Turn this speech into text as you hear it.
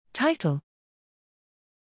Title: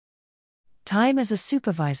 Time as a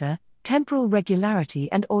Supervisor, Temporal Regularity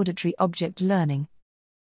and Auditory Object Learning.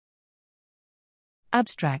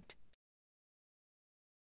 Abstract: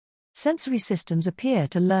 Sensory systems appear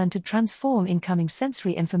to learn to transform incoming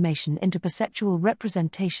sensory information into perceptual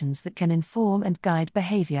representations that can inform and guide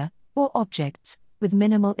behavior, or objects, with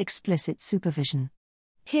minimal explicit supervision.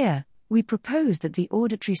 Here, we propose that the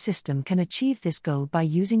auditory system can achieve this goal by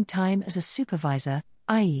using time as a supervisor,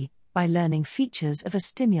 i.e., by learning features of a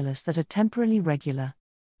stimulus that are temporally regular.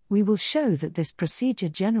 We will show that this procedure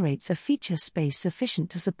generates a feature space sufficient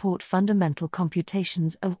to support fundamental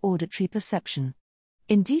computations of auditory perception.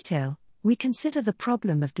 In detail, we consider the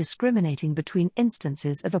problem of discriminating between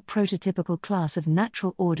instances of a prototypical class of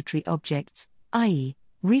natural auditory objects, i.e.,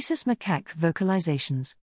 rhesus macaque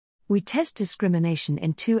vocalizations. We test discrimination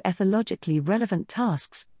in two ethologically relevant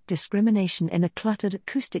tasks: discrimination in a cluttered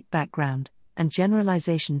acoustic background, and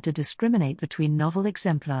generalization to discriminate between novel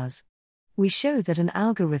exemplars. We show that an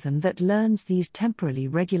algorithm that learns these temporally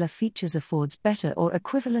regular features affords better or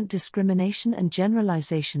equivalent discrimination and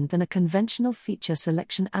generalization than a conventional feature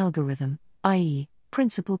selection algorithm, i.e.,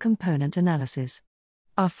 principal component analysis.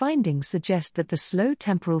 Our findings suggest that the slow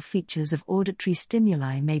temporal features of auditory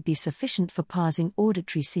stimuli may be sufficient for parsing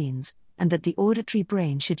auditory scenes, and that the auditory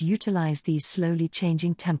brain should utilize these slowly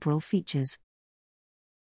changing temporal features.